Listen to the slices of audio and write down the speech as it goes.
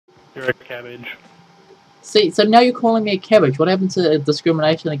You're a cabbage. See, so now you're calling me a cabbage. What happened to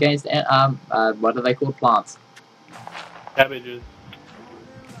discrimination against what are they called, plants? Cabbages.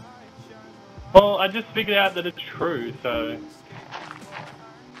 Well, I just figured out that it's true, so...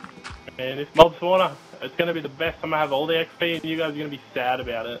 Man, this mob spawner, it's gonna be the best. I'm gonna have all the XP and you guys are gonna be sad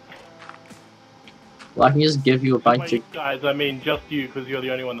about it. Well, I can just give you a bunch By of... guys, I mean just you, because you're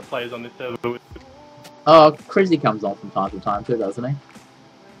the only one that plays on this server. Oh, Crizzy comes on from time to time too, doesn't he?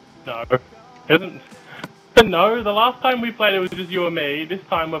 No. Isn't... No, the last time we played it was just you and me. This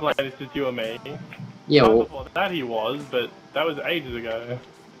time we're playing it's just you and me. Yeah, well... Before that he was, but that was ages ago.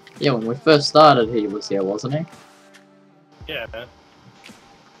 Yeah, when we first started he was here, wasn't he? Yeah.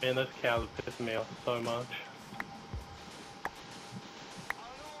 Man, those cows are pissing me off so much.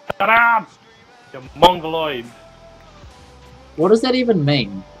 Shut up! You mongoloids! What does that even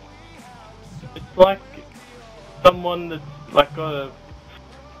mean? It's like someone that's like got a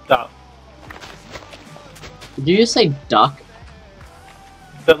stuff. Did you just say duck?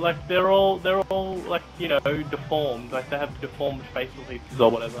 But like they're all like, you know, deformed. Like they have deformed facial features or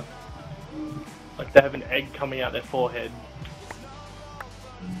whatever. Like they have an egg coming out their forehead.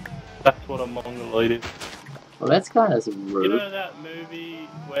 That's what a mongoloid is. Well, that's kind of rude. You know that movie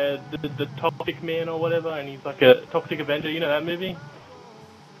where the Toxic Man or whatever, and he's like a Toxic Avenger? You know that movie?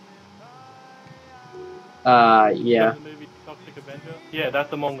 Yeah. You know the movie Toxic Avenger? Yeah,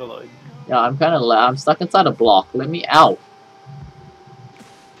 that's a mongoloid. Yeah, I'm stuck inside a block. Let me out.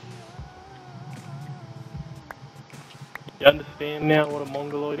 You understand now what a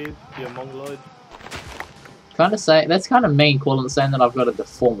mongoloid is? Yeah, mongoloid. That's kind of mean, saying that I've got a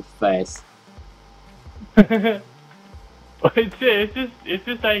deformed face. it's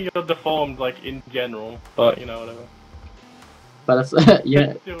just saying you're deformed, like in general, but you know, whatever. But it's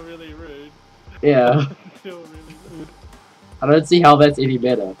yeah. It's still really rude. Yeah. It's still really rude. I don't see how that's any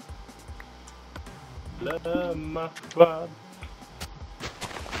better. My squad.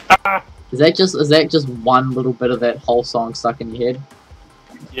 Ah! Is that just one little bit of that whole song stuck in your head?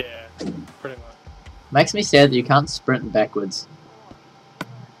 Yeah, pretty much. Makes me sad that you can't sprint backwards.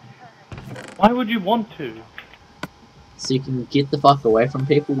 Why would you want to? So you can get the fuck away from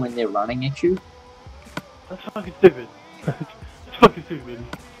people when they're running at you? That's fucking stupid. It's fucking stupid.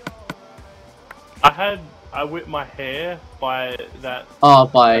 I whipped my hair by that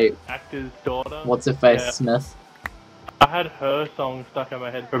by actor's daughter. What's her face, Yeah. Smith? I had her song stuck in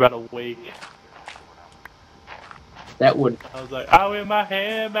my head for about a week. That would I was like, I whip my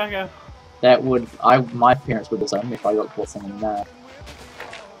hair back up. my parents would disown me if I got caught singing that.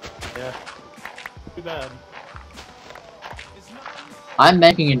 Yeah. Too bad. I'm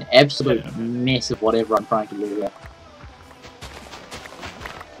making an absolute mess of whatever I'm trying to do here.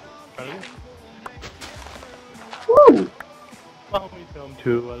 Ready? Woo! Let me come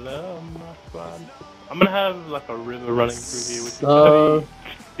to a love my squad. I'm gonna have like a river running through here, which is So- gonna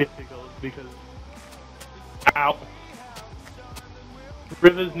be difficult because ow.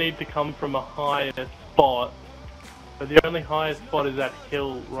 Rivers need to come from a higher spot, but the only highest spot is that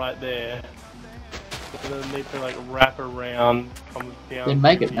hill right there. So they need to like wrap around, come down. Then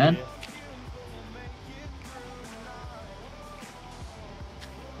make through it, man. here.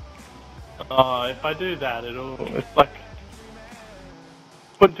 If I do that, it's like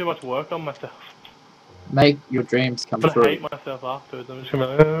putting too much work on myself. Make your dreams come I'm gonna true. hate myself afterwards. I'm just gonna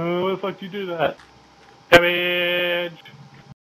be like, oh, why the fuck do you do that? Cabbage!